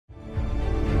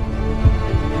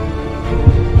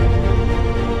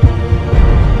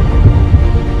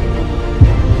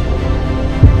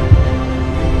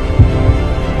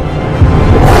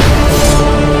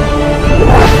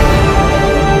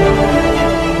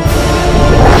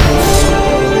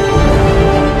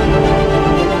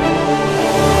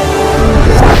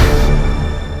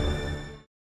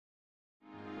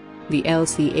The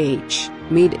LCH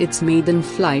made its maiden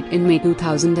flight in May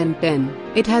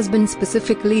 2010. It has been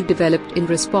specifically developed in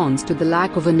response to the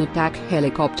lack of an attack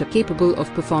helicopter capable of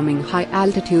performing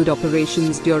high-altitude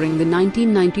operations during the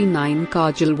 1999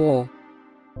 Kargil War.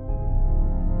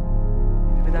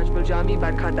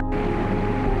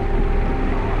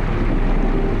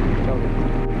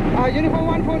 Uniform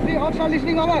 143, hostile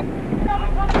listening, over.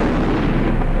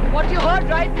 What you heard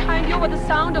right behind you were the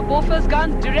sound of Bofors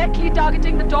guns directly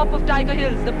targeting the top of Tiger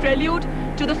Hills, the prelude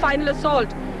to the final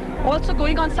assault. Also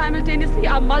going on simultaneously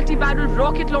are multi-barrel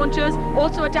rocket launchers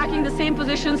also attacking the same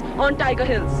positions on Tiger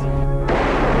Hills.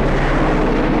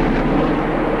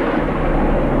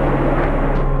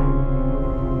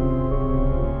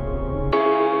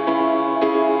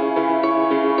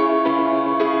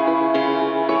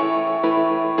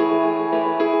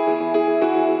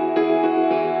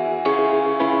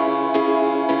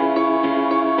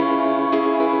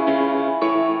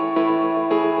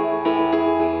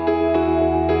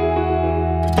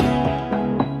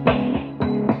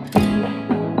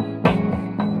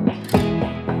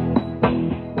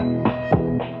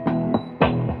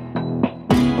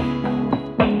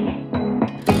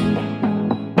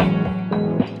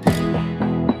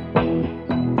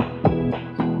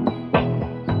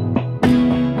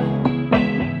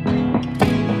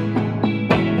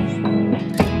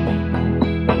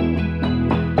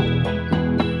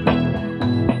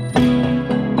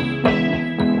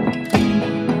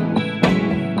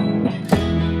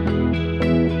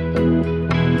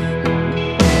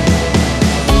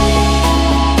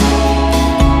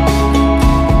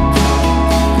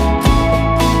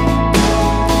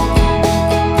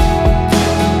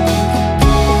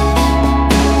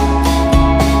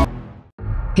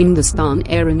 Hindustan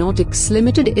Aeronautics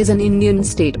Limited is an Indian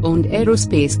state-owned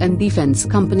aerospace and defence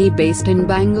company based in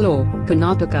Bangalore,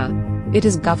 Karnataka. It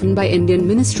is governed by Indian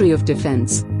Ministry of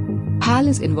Defence. HAL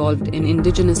is involved in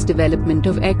indigenous development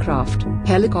of aircraft,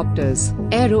 helicopters,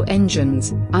 aero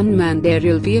engines, unmanned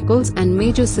aerial vehicles and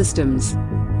major systems.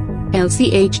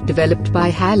 LCH developed by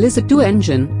HAL is a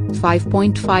 2-engine,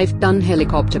 5.5-ton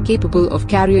helicopter capable of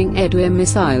carrying air-to-air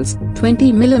missiles,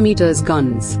 20mm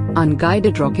guns,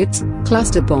 unguided rockets,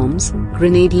 cluster bombs,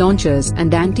 grenade launchers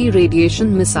and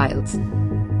anti-radiation missiles.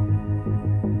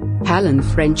 HAL and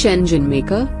French engine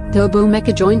maker,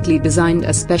 Turbomeca jointly designed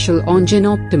a special engine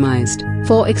optimized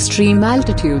for extreme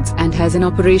altitudes and has an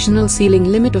operational ceiling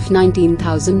limit of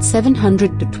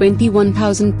 19,700 to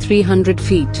 21,300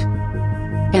 feet.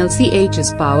 LCH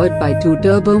is powered by 2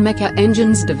 Turbomeca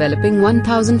engines developing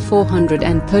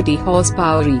 1,430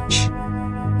 horsepower each.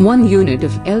 One unit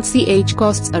of LCH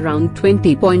costs around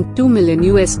 $20.2 million.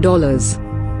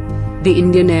 The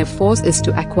Indian Air Force is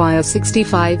to acquire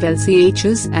 65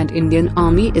 LCHs and Indian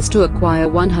Army is to acquire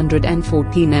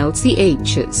 114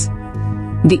 LCHs.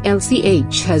 The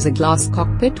LCH has a glass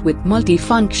cockpit with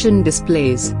multi-function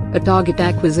displays, a target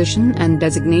acquisition and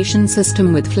designation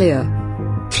system with FLIR.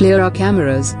 FLIR are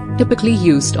cameras, typically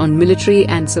used on military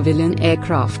and civilian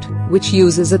aircraft, which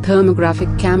uses a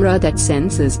thermographic camera that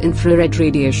senses infrared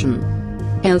radiation.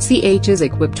 LCH is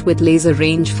equipped with laser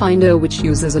rangefinder which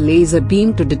uses a laser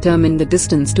beam to determine the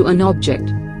distance to an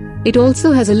object. It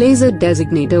also has a laser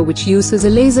designator which uses a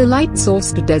laser light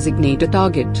source to designate a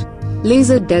target.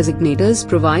 Laser designators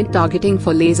provide targeting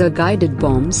for laser-guided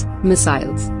bombs,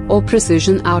 missiles, or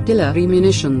precision artillery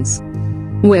munitions.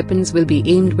 Weapons will be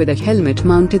aimed with a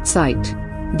helmet-mounted sight.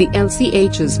 The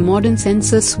LCH's modern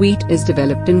sensor suite is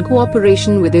developed in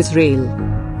cooperation with Israel.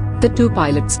 The 2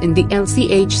 pilots in the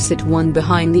LCH sit one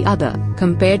behind the other,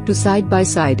 compared to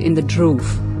side-by-side in the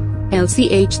roof.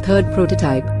 LCH third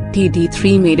prototype,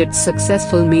 TD3 made its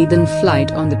successful maiden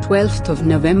flight on the 12th of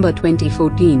November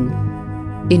 2014.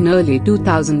 In early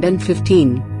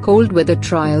 2015, cold weather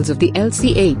trials of the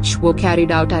LCH were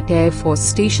carried out at Air Force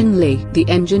Station Leh. The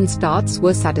engine starts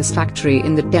were satisfactory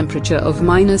in the temperature of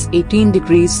 -18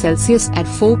 degrees Celsius at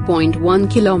 4.1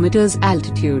 kilometers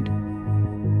altitude.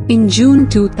 In June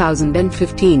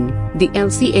 2015, the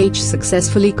LCH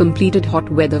successfully completed hot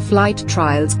weather flight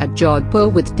trials at Jodhpur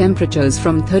with temperatures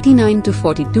from 39 to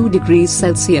 42 degrees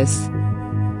Celsius.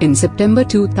 In September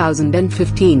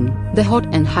 2015, the hot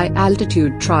and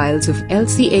high-altitude trials of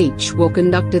LCH were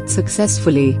conducted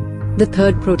successfully. The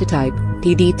third prototype,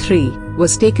 TD3,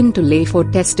 was taken to Leh for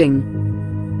testing.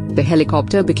 The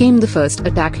helicopter became the first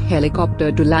attack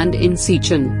helicopter to land in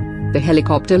Sichuan. The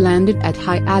helicopter landed at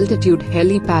high-altitude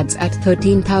helipads at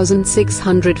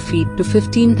 13,600 feet to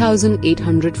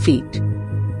 15,800 feet.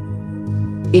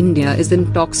 India is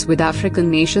in talks with African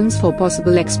nations for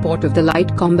possible export of the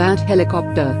light combat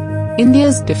helicopter.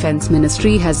 India's Defence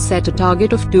Ministry has set a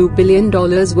target of $2 billion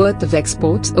worth of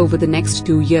exports over the next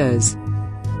 2 years.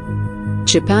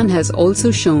 Japan has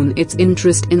also shown its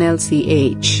interest in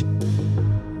LCH.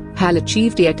 HAL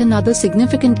achieved yet another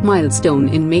significant milestone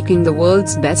in making the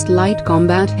world's best light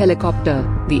combat helicopter,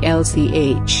 the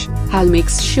LCH. HAL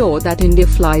makes sure that India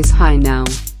flies high now.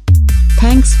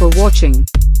 Thanks for watching.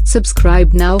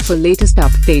 Subscribe now for latest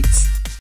updates.